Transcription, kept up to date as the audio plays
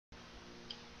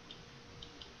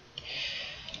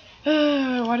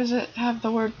Why does it have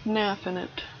the word FNAF in it?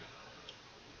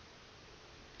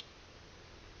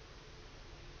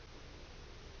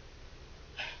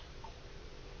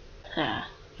 Huh.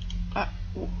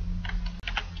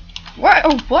 What?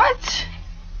 Oh, what?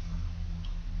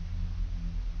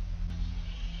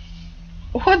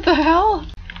 What the hell?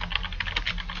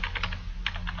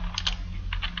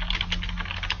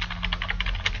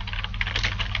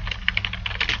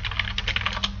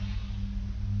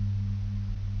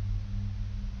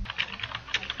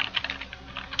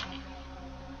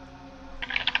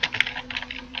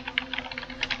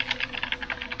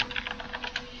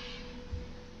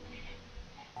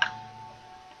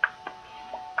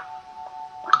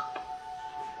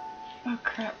 Oh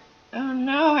crap. Oh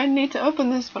no, I need to open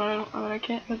this, but I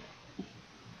can't.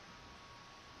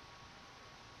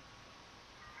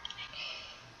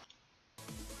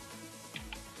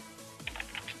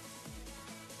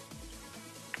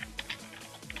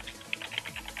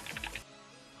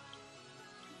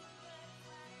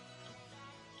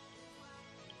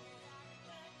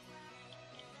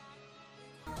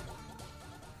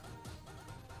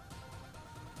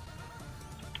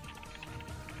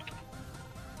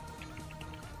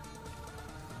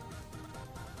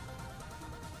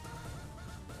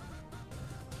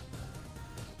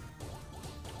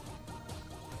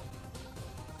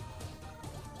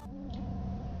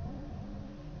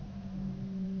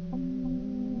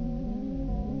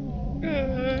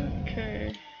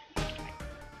 Okay.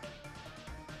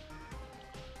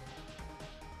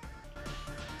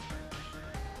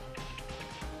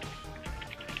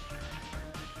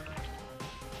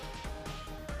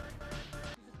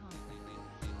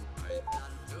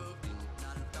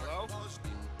 Hello?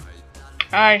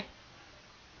 Hi.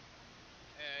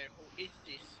 Who is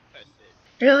this person?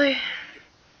 Really?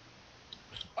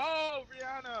 Oh,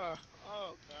 Rihanna!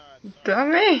 Oh, God, sorry.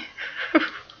 Dummy?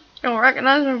 You don't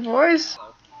recognize my voice?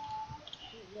 Hello.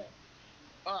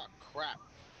 Oh, crap.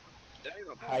 Did I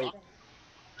even Hi, pop?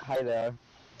 hi there.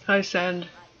 Hi, Sand.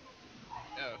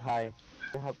 Oh. Hi.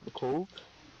 You have the cold?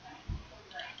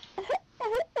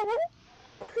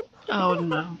 Oh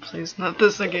no, please, not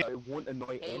this again. It won't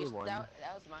annoy Hey, anyone. that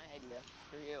was my idea.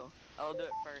 Screw you. I'll do it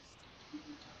first.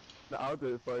 No, I'll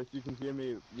do it first. You can hear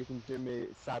me. You can hear me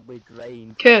sadly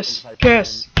grind. Kiss, 25%.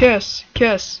 kiss, kiss,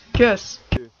 kiss, kiss.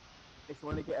 If you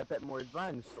want to get a bit more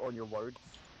advanced on your words,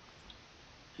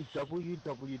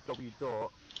 www.thesaurus.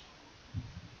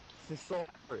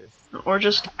 Or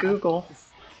just Google.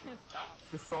 Stop.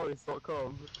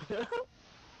 Thesaurus.com.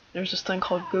 There's this thing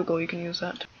called Google, you can use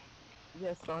that.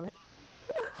 Yes, Sonic.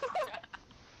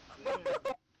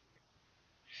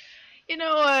 You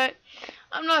know what?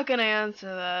 I'm not gonna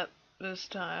answer that this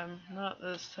time. Not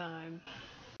this time.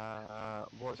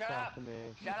 What's Shut up.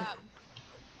 happening? Shut up.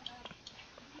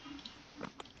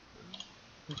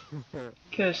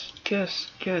 Kiss, kiss,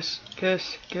 kiss,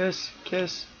 kiss, kiss,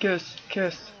 kiss, kiss,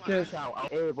 kiss, kiss.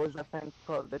 Hey, what's that thing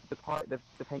called? The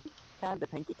pinky can, the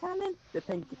pinky cannon, the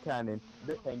pinky cannon,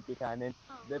 the pinky cannon,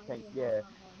 the pink. Yeah,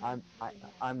 I'm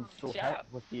so Shut hit up.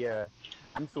 with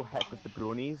I'm so hit with the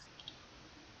bronies.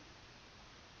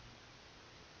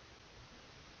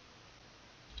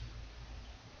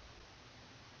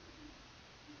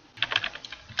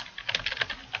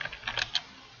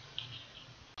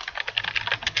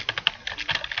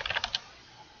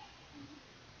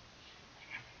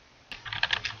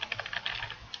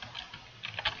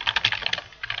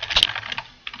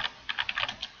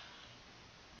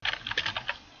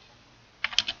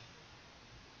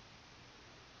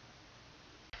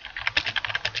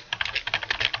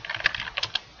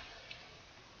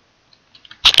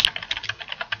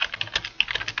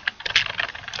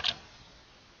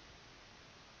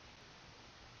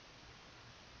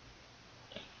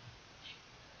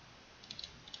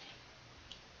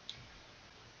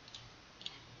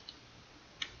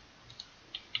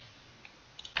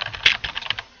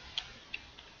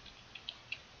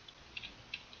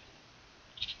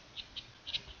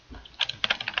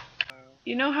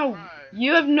 You know how Right.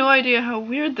 you have no idea how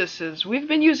weird this is. We've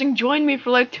been using Join Me for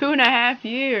like 2.5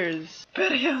 years.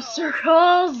 Video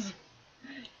circles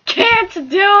can't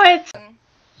do it.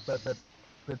 But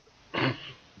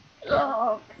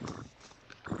Oh.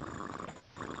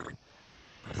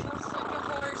 Sounds like a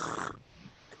horse.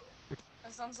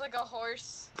 That sounds like a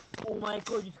horse. oh my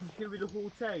god, you can hear me the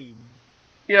whole time.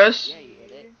 Yes. Yeah, you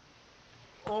did it.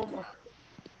 Oh my.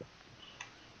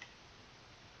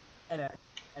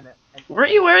 And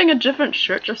Weren't you wearing a different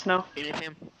shirt just now? I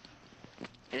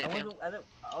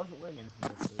wasn't wearing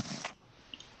anything.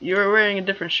 You were wearing a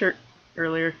different shirt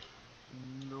earlier.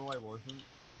 No, I wasn't.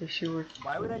 Yes, you were.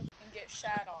 Why would I? And get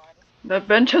shat on. That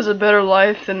bench has a better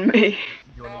life than me.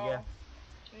 You wanna No. guess?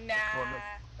 Nah.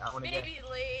 I wanna guess. Maybe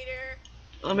later.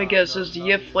 Let me No, guess, no, is no,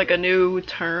 YIF like a new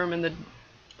term in the,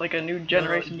 like a new No,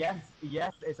 generation?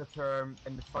 yes, it's a term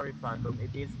in the furry fandom.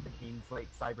 It basically means like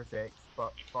cybersex,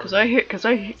 but Cause furry.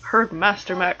 I heard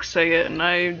Master Max say it and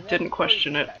I didn't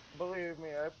question it. Believe me,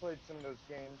 I played some of those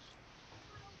games.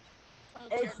 Oh,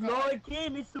 dear It's not God. a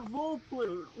game. It's a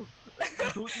roleplay.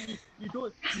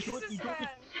 Jesus, man.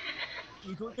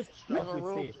 You don't just Never strictly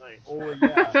role say, played. oh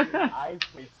yeah, I've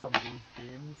played some of those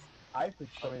games. I've played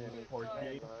some of Oh those my board God.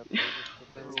 games. God, I played this for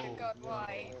Dear Bro, God, no.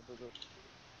 why?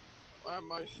 Why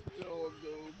am I still a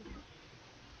noob?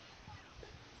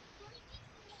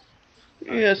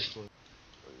 Yes.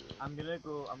 I'm gonna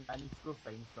go. I need to go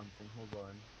find something. Hold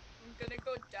on. I'm gonna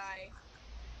go die.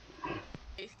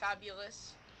 Hey,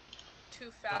 fabulous.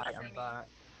 Too fast Hi, for I'm me. back.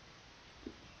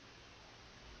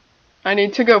 I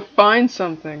need to go find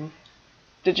something.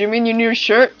 Did you mean your new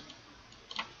shirt?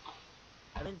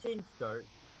 I didn't change start.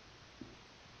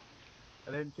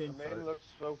 I didn't The change name start. looks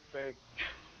so fake.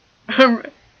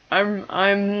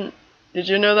 I'm, did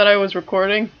you know that I was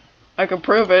recording? I could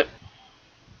prove it.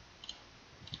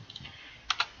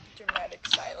 Dramatic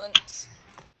silence.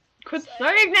 Quit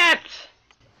saying that!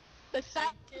 The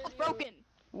sound is broken.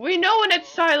 We know when it's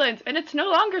silent, and it's no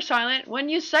longer silent when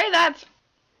you say that!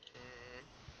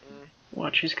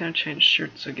 Watch, he's gonna change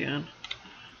shirts again.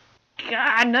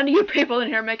 God, none of you people in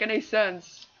here make any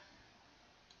sense.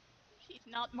 She's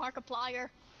not Markiplier.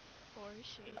 Or is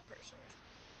she? That person.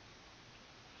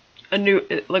 A new,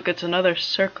 look, it's another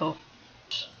circle.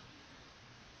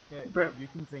 Yeah, Bro. you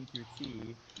can drink your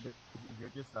tea. But you're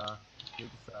just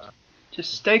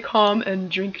Just stay calm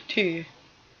and drink tea.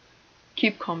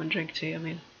 Keep calm and drink tea, I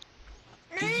mean.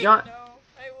 Me? John- No,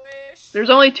 I wish. There's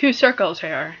only 2 circles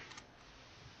here.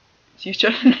 So you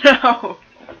should know.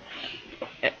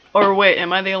 Or wait,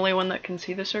 am I the only one that can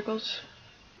see the circles?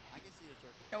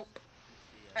 Nope.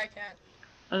 I can't.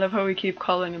 I love how we keep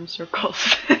calling them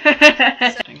circles.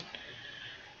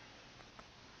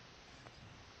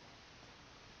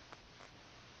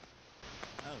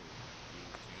 Oh, you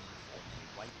changed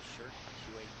from a white shirt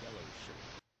to a yellow shirt.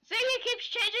 See, he keeps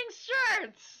changing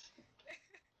shirts!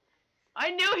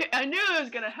 I knew it was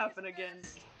gonna happen again.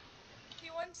 He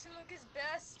wants to look his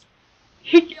best.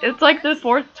 It's like the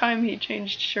 4th time he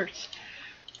changed shirts.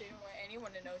 Didn't want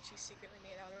anyone to know she's secretly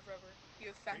made out of rubber. You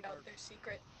have found out their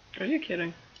secret. Are you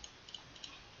kidding?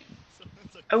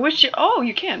 Someone's like, I wish you. Oh,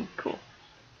 you can. Cool.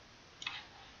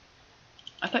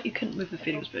 I thought you couldn't move the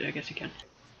videos, but I guess you can.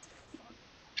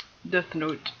 Death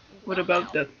Note. What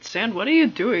about that? Sand, what are you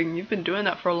doing? You've been doing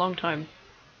that for a long time.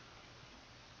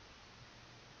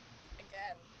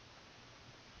 Again.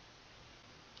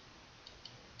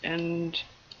 And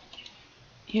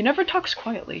he never talks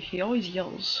quietly. He always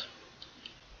yells.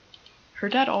 Her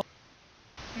dad all.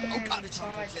 oh god, it's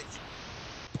on six.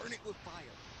 Burn it with fire.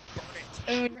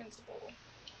 Burn it. Principal.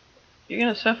 You're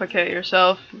gonna suffocate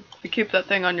yourself if you keep that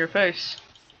thing on your face.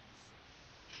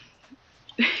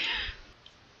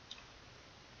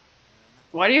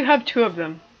 Why do you have 2 of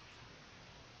them?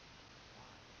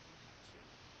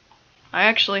 I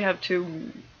actually have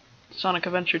 2 Sonic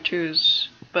Adventure 2s,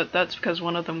 but that's because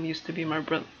one of them used to be my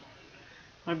brother.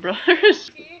 My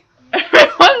brothers. He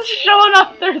Everyone's showing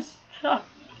off their stuff.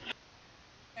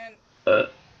 and Uh,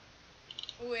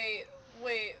 wait.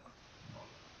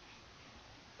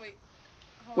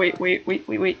 Hold wait, on. wait. Wait.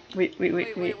 Wait,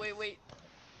 wait.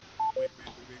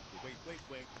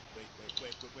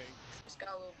 Just got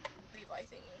a little Levi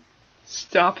thingy.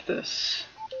 Stop this.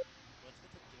 Let's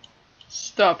get the door.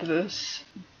 Stop this.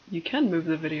 You can move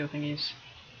the video thingies.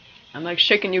 I'm like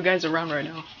shaking you guys around right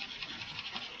now.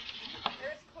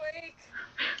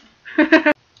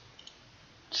 Earthquake.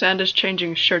 Sand is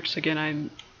changing shirts again,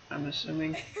 I'm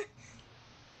assuming.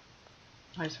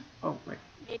 Oh, wait.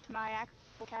 It's my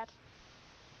actual cat.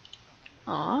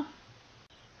 Aw.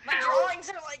 My drawings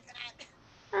are like that.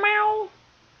 Meow.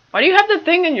 Why do you have the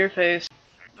thing in your face?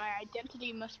 My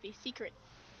identity must be secret.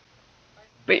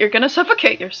 But you're gonna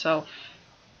suffocate yourself.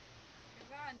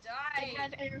 You're gonna die. It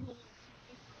has air holes.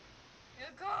 You're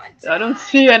gonna die. I don't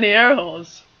see any air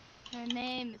holes. Her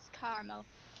name is Carmel.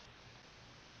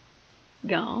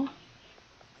 Go. My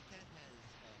cat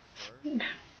has fur.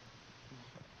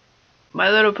 My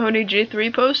Little Pony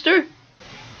G3 poster?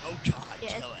 Oh god,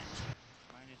 Yes. kill it.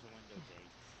 Mine is a Windows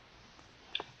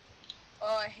 8.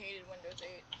 Oh, I hated Windows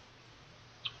 8.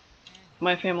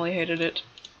 My family hated it.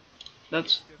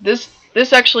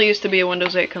 This actually used to be a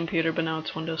Windows 8 computer, but now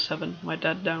it's Windows 7. My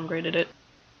dad downgraded it.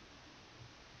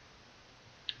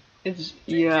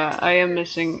 Yeah, I am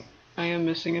missing I am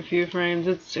missing a few frames.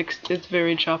 It's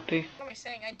very choppy. What am I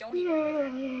saying? I don't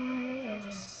even know.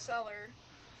 Just seller.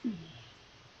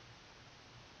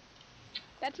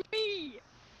 That's me!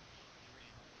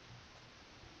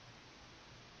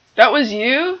 That was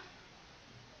you?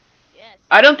 Yes.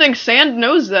 I don't think Sand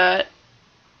knows that.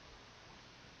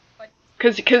 What?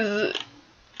 Cause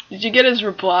did you get his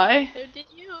reply? So did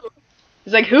you.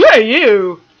 He's like, "Who are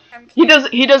you?" I'm He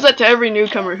does that to every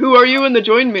newcomer. Who are you in the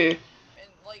join me? And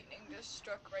lightning just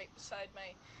struck right beside my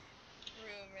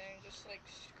room and I just like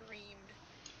screamed.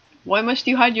 Why must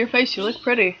you hide your face? You look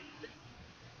pretty.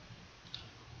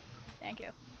 Thank you.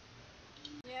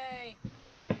 Yay.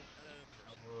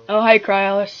 Oh, hi,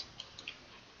 Cryalis.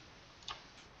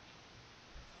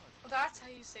 Well, that's how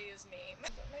you say his name. Oh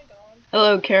my god.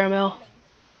 Hello, Caramel.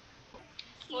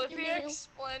 Flippy X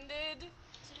Splendid.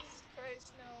 Jesus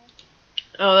Christ, no.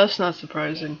 Oh, that's not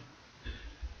surprising.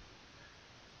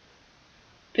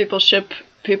 People ship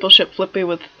Flippy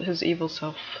with his evil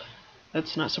self.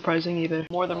 That's not surprising either.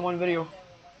 More than one video.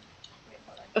 Never mind. Wait,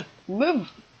 hold on.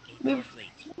 Move!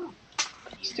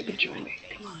 Stupid join me.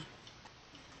 Come on.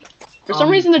 For some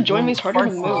reason, the join me is harder to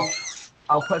first of all, move.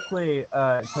 I'll quickly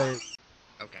tell you,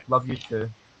 Okay. love you too.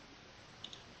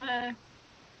 I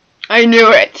knew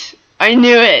it! I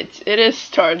knew it! It is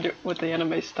started with the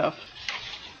anime stuff.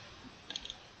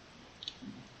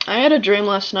 I had a dream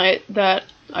last night that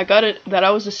that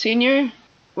I was a senior,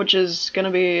 which is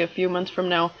gonna be a few months from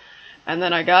now, and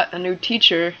then I got a new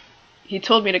teacher. He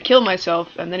told me to kill myself,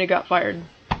 and then he got fired.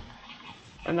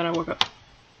 And then I woke up.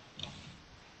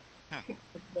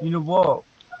 You know what?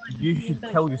 You should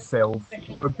kill yourself,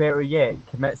 or better yet,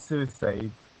 commit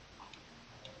suicide.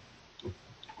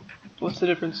 What's the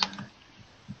difference?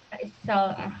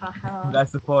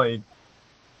 That's the point.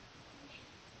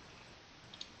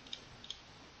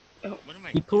 What am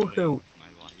I People doing who- with my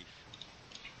life?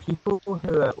 People who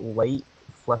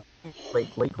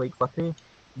like Flippy,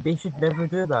 they should never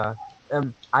do that.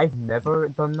 I've never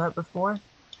done that before,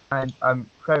 and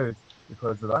I'm proud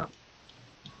because of that.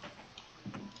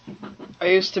 I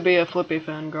used to be a Flippy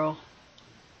fangirl,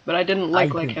 but I didn't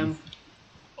like him.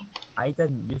 I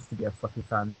didn't used to be a Flippy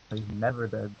fan. I never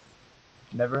did.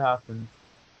 Never happened.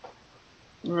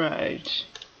 Right.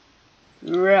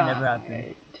 Never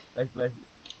happened.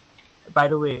 By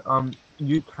the way,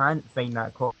 you can't find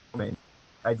that comment.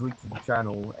 I deleted the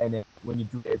channel, and when you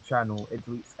delete the channel, it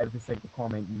deletes every single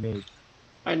comment you made.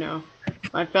 I know.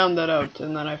 I found that out,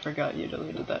 and then I forgot you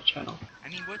deleted that channel. I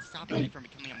mean, what's stopping you from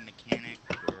becoming a mechanic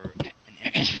or an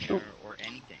engineer or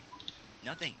anything?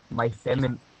 Nothing. My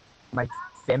feminine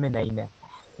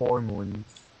hormones.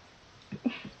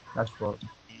 That's what.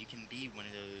 And you can be one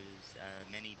of those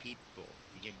many people.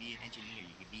 You can be an engineer.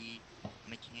 You can be a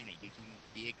mechanic. You can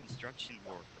be a construction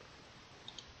worker.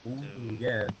 Ooh,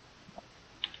 yeah.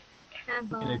 I'm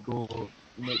gonna go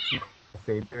make some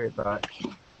coffee. Be right back.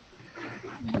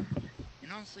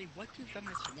 And honestly, what do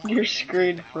feminists want? Your Men to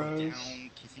screen bow froze.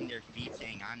 down, kissing their feet,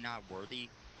 saying I'm not worthy?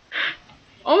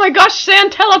 Oh my gosh,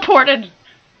 Sand teleported!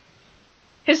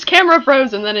 His camera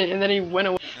froze, and then he went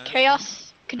away.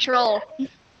 Chaos control.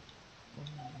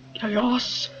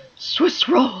 Chaos Swiss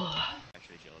roll.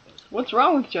 Actually, Jello Bells. What's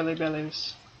wrong with Jelly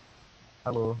Bellies?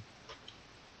 Hello.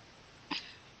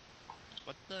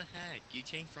 What the heck? You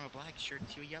changed from a black shirt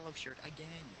to a yellow shirt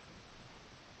again.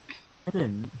 I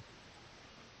didn't.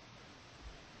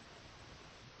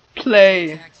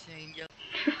 Play. Exact same yellow.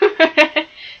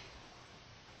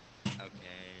 Okay.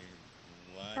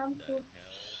 What the hell?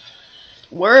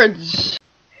 Words.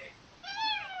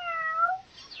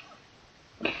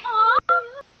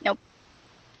 Nope.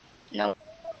 No. No.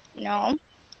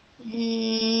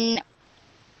 No.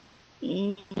 No.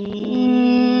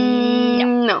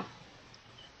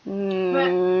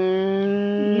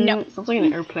 No. No. Sounds like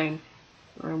an airplane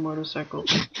or a motorcycle.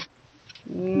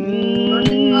 No.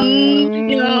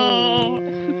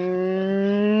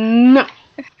 No.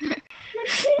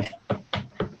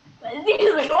 Why did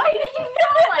you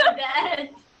know like that?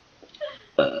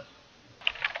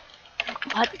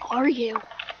 What are you?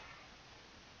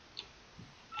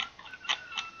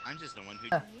 I'm just the one who.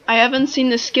 I haven't seen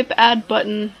the skip ad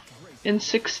button in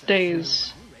 6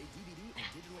 days.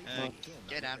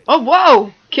 Get out. Oh,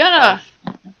 whoa! Kiana!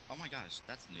 Oh my gosh,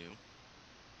 that's new.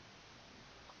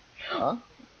 Huh?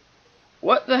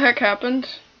 What the heck happened?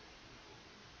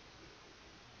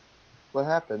 What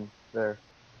happened there?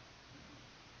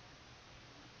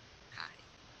 Hi.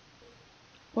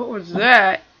 What was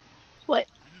that? I don't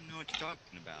know what you're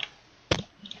talking about.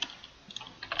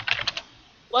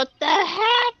 What the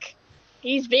heck?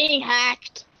 He's being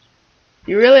hacked.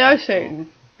 You really are Satan.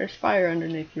 There's fire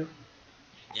underneath you.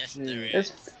 Yes, there is.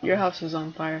 It's your house is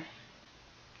on fire.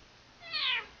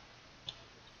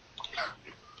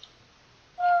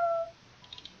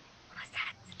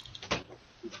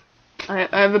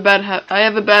 I have a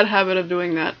bad habit of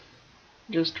doing that,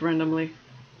 just randomly.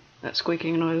 That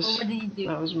squeaking noise. What did you do?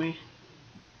 That was me.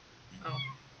 Oh.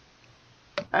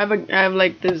 I have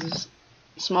like this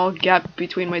small gap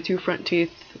between my two front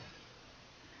teeth,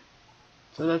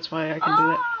 so that's why I can do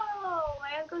that. Oh,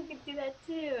 my uncle could do that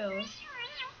too.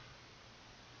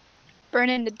 Burn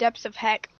in the depths of heck.